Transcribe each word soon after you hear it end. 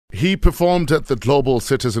He performed at the Global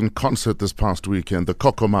Citizen Concert this past weekend. The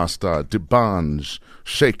Coco Master, Dibanj,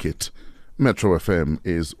 Shake It. Metro FM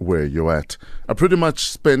is where you're at. I pretty much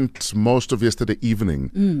spent most of yesterday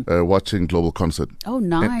evening watching Global Concert. Oh,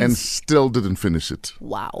 nice. And still didn't finish it.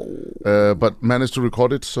 Wow. But managed to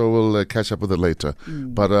record it, so we'll catch up with it later.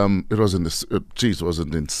 But it was it was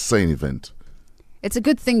an insane event. It's a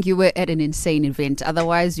good thing you were at an insane event.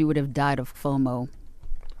 Otherwise, you would have died of FOMO.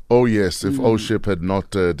 Oh, yes, if O-Ship had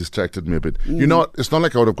not distracted me a bit. You know, it's not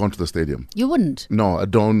like I would have gone to the stadium. You wouldn't? No, I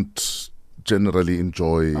don't generally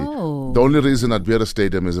enjoy. Oh. The only reason I'd be at a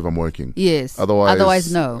stadium is if I'm working. Yes.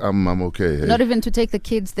 Otherwise no. I'm okay. Hey. Not even to take the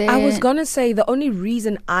kids there. I was going to say the only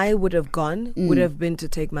reason I would have gone would have been to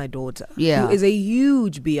take my daughter, who is a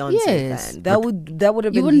huge Beyonce fan. That would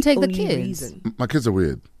have been wouldn't the take the only kids. reason. My kids are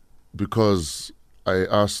weird because I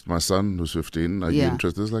asked my son, who's 15, are you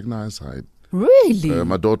interested? He's like, nah, it's hide. Really?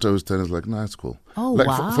 My daughter, who's 10, is like, nah, it's cool. Oh, like,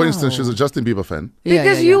 wow. For instance, she's a Justin Bieber fan.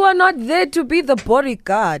 Because you are not there to be the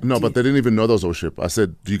bodyguard. No, but they didn't even know there was O-Ship. I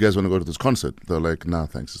said, do you guys want to go to this concert? They're like, nah,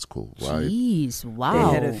 thanks, it's cool. Why? Jeez, wow.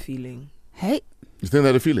 They had a feeling. Hey. You think they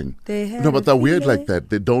had a feeling? They had No, but they're weird feeling. like that.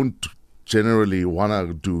 They don't generally want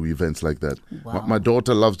to do events like that. Wow. My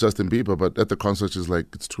daughter loves Justin Bieber, but at the concert, she's like,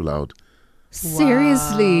 it's too loud.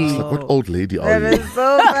 Seriously. It's like, what old lady are That you? is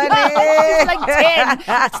so funny. She's like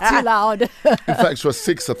 10. It's too loud. In fact, she was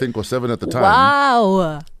 6, I think, or 7 at the time.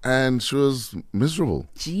 Wow. And she was miserable.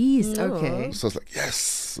 Jeez, okay. So I was like,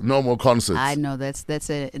 yes, no more concerts. I know, that's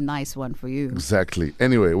a nice one for you. Exactly.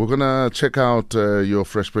 Anyway, we're going to check out your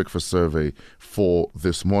Fresh Breakfast survey for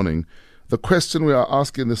this morning. The question we are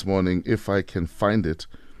asking this morning, if I can find it,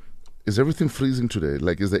 is everything freezing today?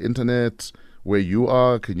 Like, is the internet where you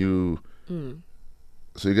are? Can you...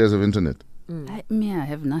 So you guys have internet? I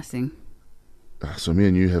have nothing. So me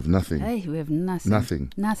and you have nothing. Hey, we have nothing.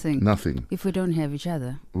 Nothing. Nothing. Nothing. If we don't have each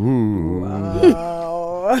other. Ooh.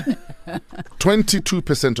 Wow.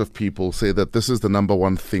 22% of people say that this is the number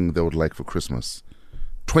one thing they would like for Christmas.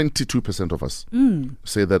 22% of us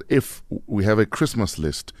say that if we have a Christmas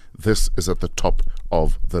list, this is at the top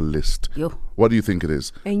of the list. Yo. What do you think it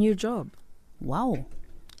is? A new job. Wow.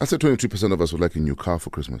 I said 22% of us would like a new car for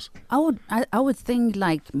Christmas. I would think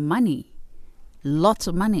like money. Lots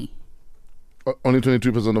of money. Only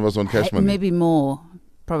 22% of us want cash money. Maybe more.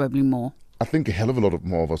 Probably more. I think a hell of a lot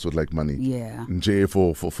more of us would like money. Yeah.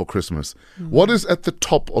 For Christmas. What is at the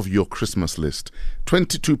top of your Christmas list?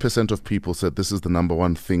 22% of people said this is the number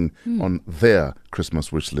one thing on their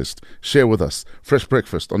Christmas wish list. Share with us. Fresh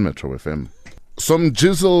Breakfast on Metro FM. Some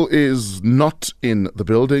jizzle is not in the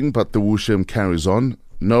building, but the Woooooo carries on.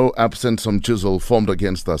 No absent some jizzle formed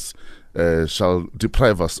against us shall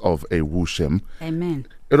deprive us of a Woooooo. Amen.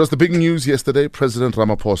 It was the big news yesterday. President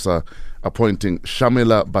Ramaphosa appointing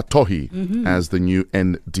Shamila Batohi as the new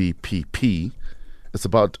NDPP. It's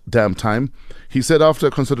about damn time. He said,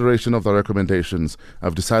 after consideration of the recommendations,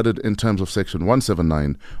 I've decided in terms of Section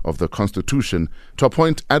 179 of the Constitution to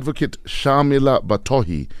appoint Advocate Shamila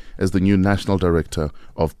Batohi as the new National Director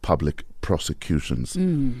of Public Prosecutions.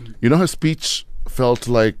 You know, her speech felt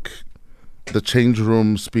like the change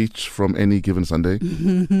room speech from Any Given Sunday.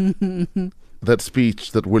 That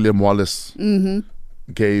speech that William Wallace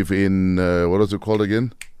gave in, what was it called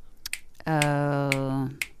again?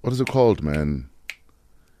 What is it called, man?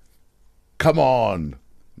 Come on.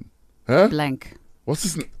 Huh? Blank. What's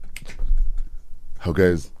his name? How,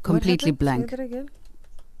 guys? Completely blank. Say that again?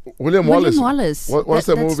 William Wallace. What's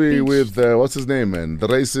That the movie speech. with, what's his name, man? The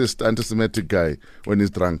racist, anti-Semitic guy when he's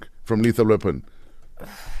drunk from Lethal Weapon.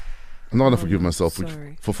 I'm not going to forgive myself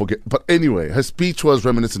for forget. But anyway, her speech was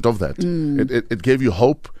reminiscent of that. It gave you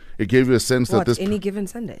hope. It gave you a sense that this... Any Given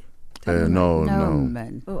Sunday? No.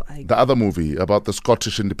 Man. Oh, The other movie about the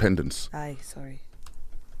Scottish independence. Sorry.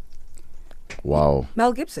 Wow.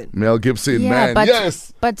 Mel Gibson. Mel Gibson, man. But,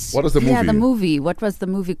 Yes. But What is the movie? Yeah, the movie. What was the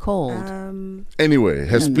movie called? Anyway,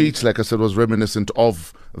 her speech, like I said, was reminiscent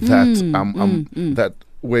of that. That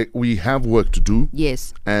we have work to do.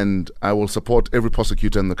 Yes. And I will support every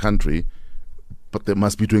prosecutor in the country, but they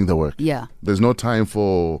must be doing the work. Yeah. There's no time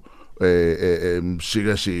for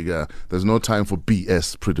shiga. There's no time for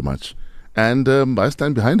BS, pretty much. And I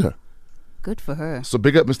stand behind her. Good for her. So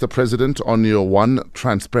big up, Mr. President, on your one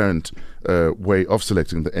transparent way of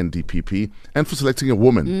selecting the NDPP and for selecting a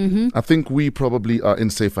woman. I think we probably are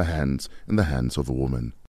in safer hands, in the hands of a woman.